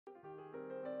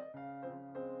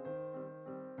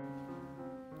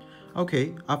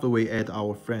Okay, after we add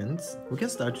our friends, we can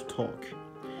start to talk.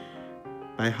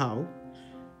 By how?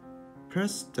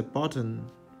 Press the button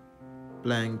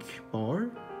blank bar.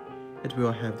 It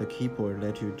will have the keyboard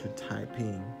let you to type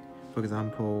in. For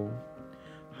example,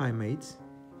 hi mate.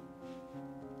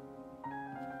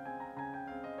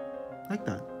 Like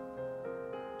that.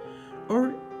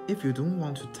 Or if you don't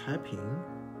want to type in,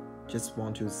 just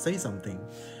want to say something,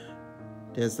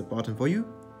 there's the button for you.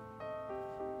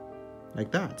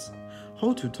 Like that.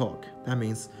 Hold to talk. That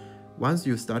means once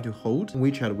you start to hold,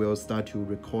 WeChat will start to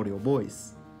record your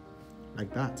voice.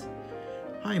 Like that.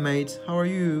 Hi mate, how are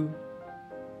you?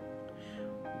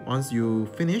 Once you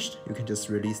finished, you can just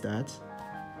release that.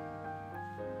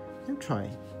 And try.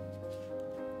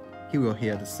 He will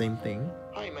hear the same thing.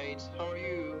 Hi mate, how are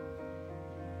you?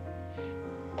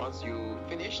 Once you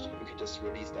finished, you can just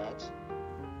release that.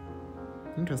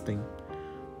 Interesting.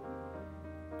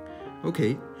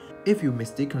 Okay, if you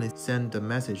mistakenly send a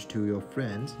message to your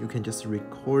friend, you can just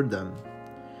record them.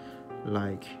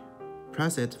 Like,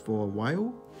 press it for a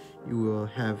while. You will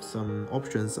have some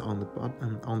options on the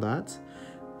button on that.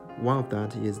 One of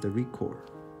that is the record.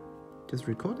 Just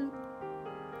record it.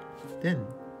 Then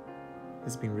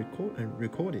it's been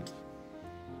recorded.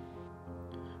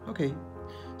 Okay,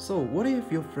 so what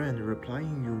if your friend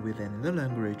replying you with another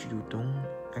language you don't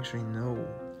actually know?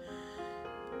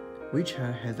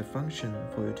 WeChat has a function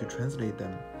for you to translate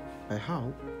them. By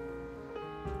how?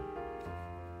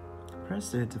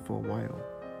 Press it for a while.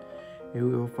 You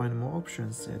will find more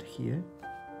options set here.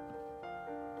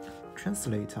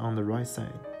 Translate on the right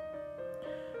side.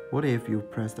 What if you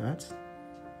press that?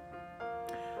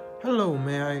 Hello,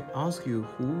 may I ask you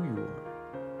who you are?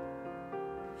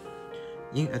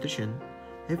 In addition,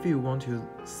 if you want to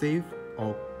save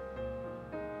or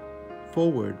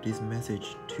forward this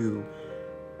message to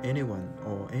anyone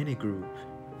or any group,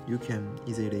 you can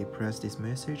easily press this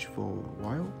message for a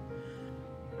while,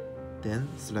 then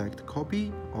select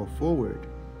copy or forward.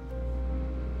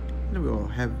 It will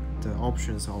have the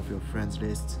options of your friends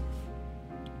list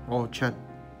or chat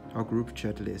or group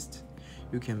chat list.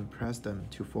 You can press them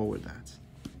to forward that.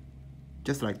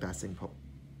 Just like that simple.